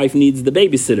with his wife needs the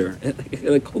babysitter.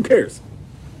 Like, who cares?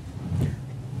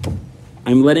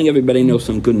 I'm letting everybody know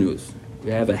some good news.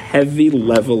 We have a heavy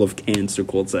level of cancer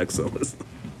called sexaholic.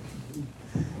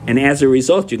 And as a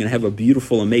result, you're going to have a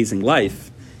beautiful, amazing life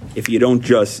if you don't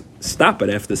just stop it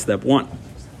after step 1.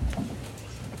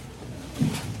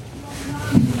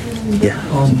 Yeah.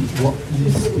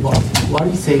 Why do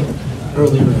you say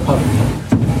early recovery?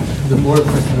 The more a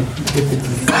person, if it's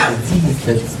a disease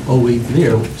that's always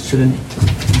there, shouldn't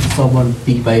someone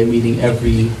be by a meeting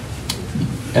every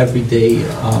day,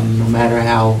 no matter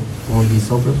how long he's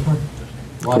sober for?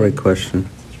 Why? Great question.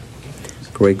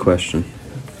 Great question.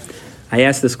 I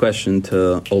asked this question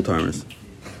to old-timers.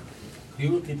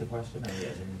 Can you repeat the question?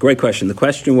 Great question. The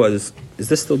question was, is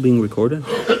this still being recorded?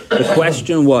 The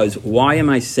question was, why am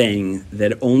I saying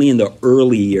that only in the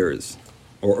early years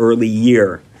or early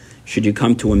year should you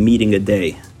come to a meeting a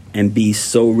day and be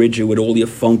so rigid with all your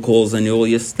phone calls and all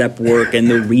your step work and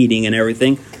the reading and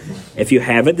everything? If you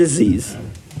have a disease,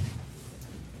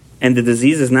 and the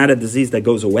disease is not a disease that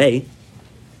goes away,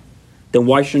 then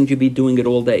why shouldn't you be doing it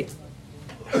all day?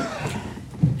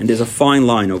 And there's a fine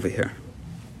line over here.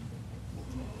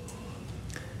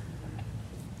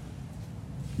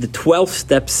 The 12th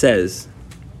step says,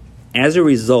 as a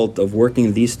result of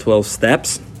working these 12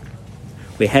 steps,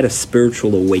 we had a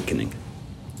spiritual awakening.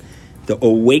 The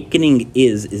awakening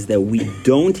is that we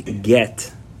don't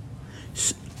get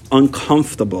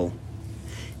uncomfortable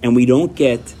and we don't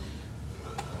get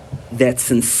that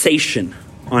sensation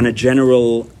on a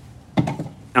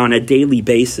daily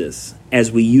basis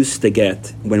as we used to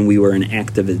get when we were in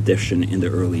active addiction in the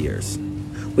early years.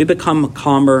 We become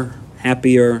calmer,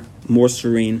 happier, more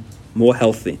serene, more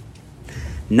healthy.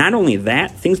 Not only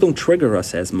that, things don't trigger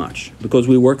us as much because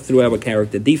we work through our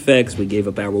character defects, we gave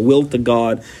up our will to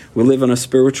God, we live on a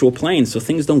spiritual plane, so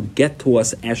things don't get to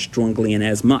us as strongly and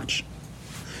as much.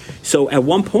 So at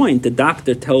one point, the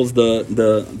doctor tells the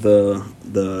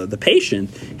patient,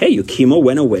 hey, your chemo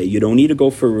went away. You don't need to go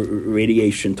for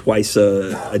radiation twice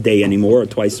a day anymore or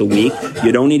twice a week.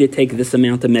 You don't need to take this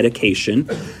amount of medication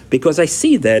because I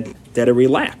see that it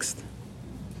relaxed.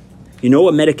 You know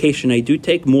what medication I do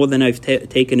take more than I've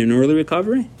taken in early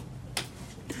recovery?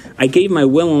 I gave my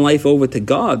will and life over to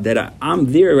God, that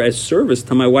I'm there as service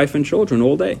to my wife and children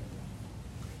all day.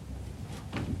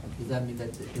 Does that mean that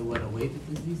it went away,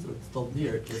 the disease, or it's still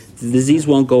there? The disease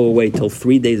won't go away till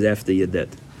 3 days after you're dead.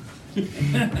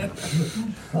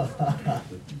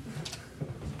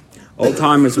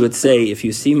 Old-timers would say, if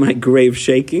you see my grave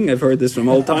shaking, I've heard this from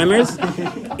old-timers,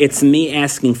 it's me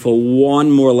asking for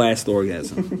one more last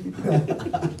orgasm.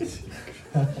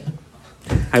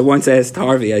 I once asked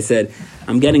Harvey, I said,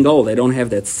 I'm getting old. I don't have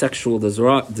that sexual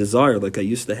desire like I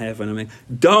used to have. And I'm like,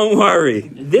 don't worry.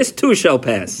 This too shall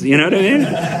pass. You know what I mean?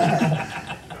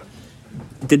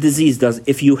 The disease does.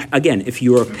 If you're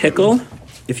a pickle,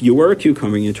 if you were a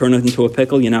cucumber and you turn it into a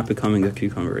pickle, you're not becoming a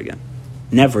cucumber again.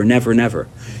 Never, never, never.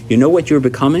 You know what you're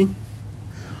becoming?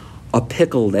 A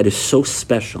pickle that is so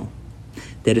special,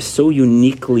 that is so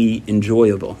uniquely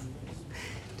enjoyable.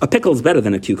 A pickle is better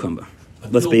than a cucumber.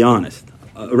 Let's be honest.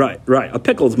 Right. A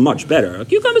pickle's much better. A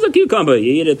cucumber's a cucumber.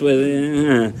 You eat it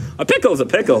with... a pickle's a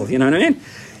pickle, you know what I mean?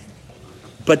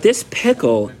 But this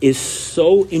pickle is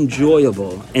so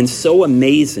enjoyable and so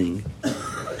amazing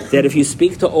that if you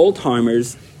speak to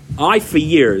old-timers, I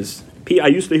used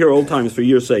to hear old-timers for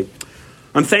years say,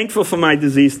 I'm thankful for my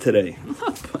disease today.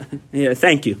 Yeah,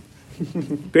 thank you.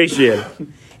 Appreciate it.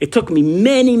 It took me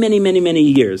many, many, many, many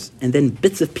years, and then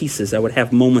bits of pieces, I would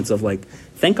have moments of like,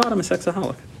 thank God I'm a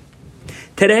sexaholic.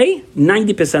 Today,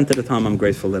 90% of the time, I'm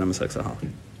grateful that I'm a sexaholic.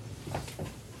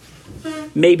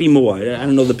 Maybe more. I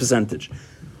don't know the percentage.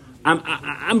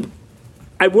 I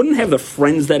wouldn't have the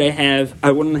friends that I have.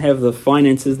 I wouldn't have the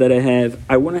finances that I have.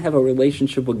 I wouldn't have a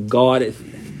relationship with God.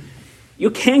 You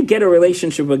can't get a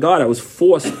relationship with God. I was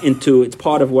forced into, it's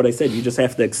part of what I said, you just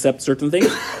have to accept certain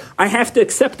things. I have to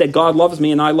accept that God loves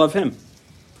me and I love him.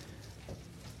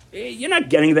 You're not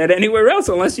getting that anywhere else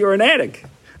unless you're an addict.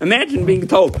 Imagine being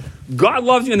told, God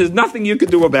loves you and there's nothing you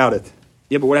can do about it.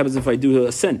 Yeah, but what happens if I do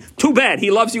a sin? Too bad, he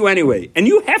loves you anyway. And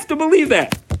you have to believe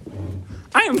that.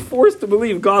 I am forced to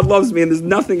believe God loves me and there's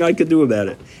nothing I could do about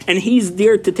it. And he's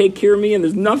there to take care of me and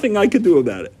there's nothing I could do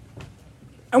about it.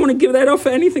 I want to give that up for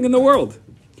anything in the world.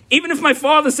 Even if my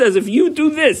father says, if you do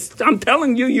this, I'm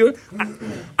telling you,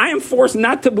 I am forced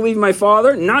not to believe my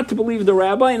father, not to believe the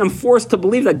rabbi, and I'm forced to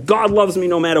believe that God loves me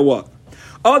no matter what.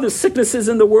 Oh, there's sicknesses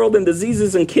in the world and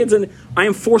diseases and kids, and I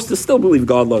am forced to still believe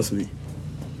God loves me.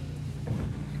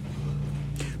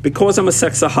 Because I'm a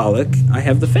sexaholic, I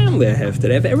have the family I have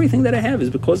today. I have everything that I have is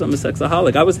because I'm a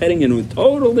sexaholic. I was heading in a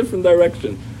total different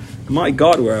direction. My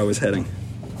God, where I was heading.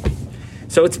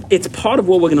 So it's part of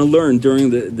what we're going to learn during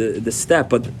the step.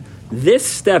 But this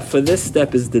step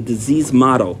is the disease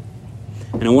model.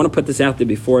 And I want to put this out there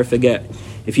before I forget.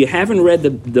 If you haven't read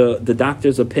the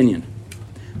doctor's opinion,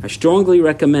 I strongly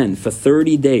recommend for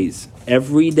 30 days,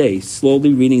 every day,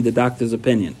 slowly reading the doctor's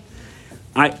opinion.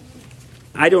 I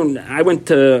went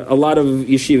to a lot of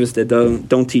yeshivas that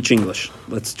don't teach English.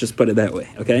 Let's just put it that way,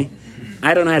 okay?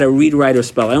 I don't know how to read, write, or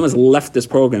spell. I almost left this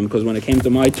program because when it came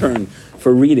to my turn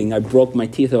for reading, I broke my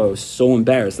teeth. I was so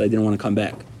embarrassed I didn't want to come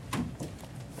back.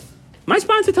 My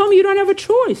sponsor told me you don't have a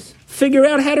choice. Figure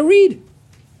out how to read.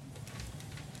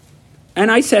 And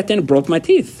I sat there and broke my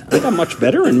teeth. I got much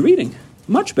better in reading.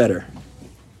 Much better.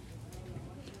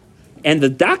 And the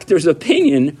doctor's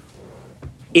opinion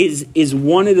is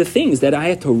one of the things that I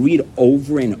had to read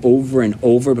over and over and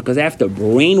over because I have to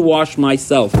brainwash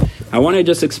myself. I want to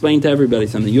just explain to everybody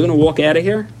something. You're going to walk out of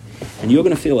here and you're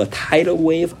going to feel a tidal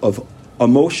wave of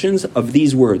emotions of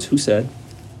these words. Who said?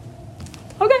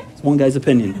 Okay, it's one guy's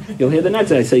opinion. You'll hear the next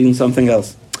guy saying something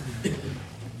else.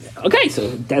 Okay,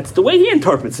 so that's the way he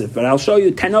interprets it, but I'll show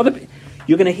you 10 other people.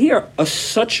 You're going to hear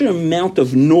such an amount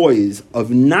of noise of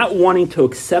not wanting to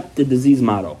accept the disease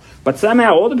model. But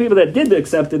somehow all the people that did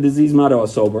accept the disease model are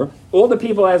sober. All the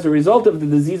people as a result of the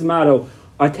disease model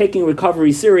are taking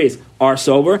recovery serious are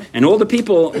sober. And all the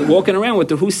people walking around with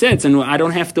the who says and I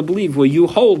don't have to believe well you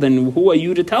hold and who are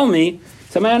you to tell me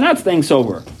somehow not staying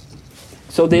sober.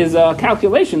 So there's a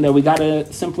calculation that we got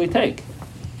to simply take.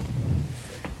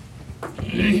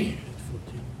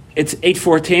 It's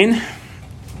 8:14.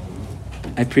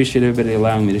 I appreciate everybody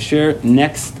allowing me to share.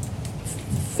 Next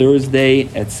Thursday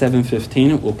at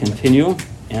 7:15, we'll continue,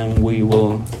 and we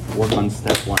will work on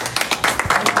step 1.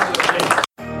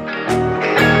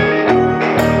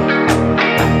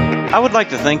 I would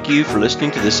like to thank you for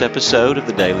listening to this episode of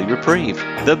the Daily Reprieve,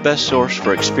 the best source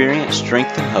for experience,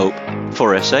 strength, and hope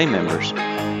for SA members.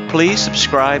 Please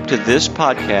subscribe to this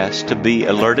podcast to be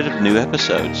alerted of new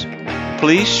episodes.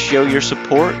 Please show your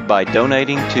support by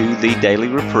donating to the Daily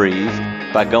Reprieve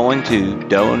by going to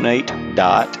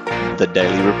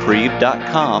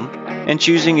donate.thedailyreprieve.com and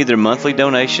choosing either monthly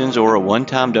donations or a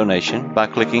one-time donation by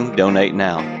clicking Donate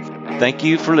Now. Thank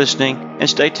you for listening, and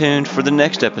stay tuned for the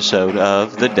next episode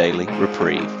of The Daily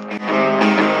Reprieve.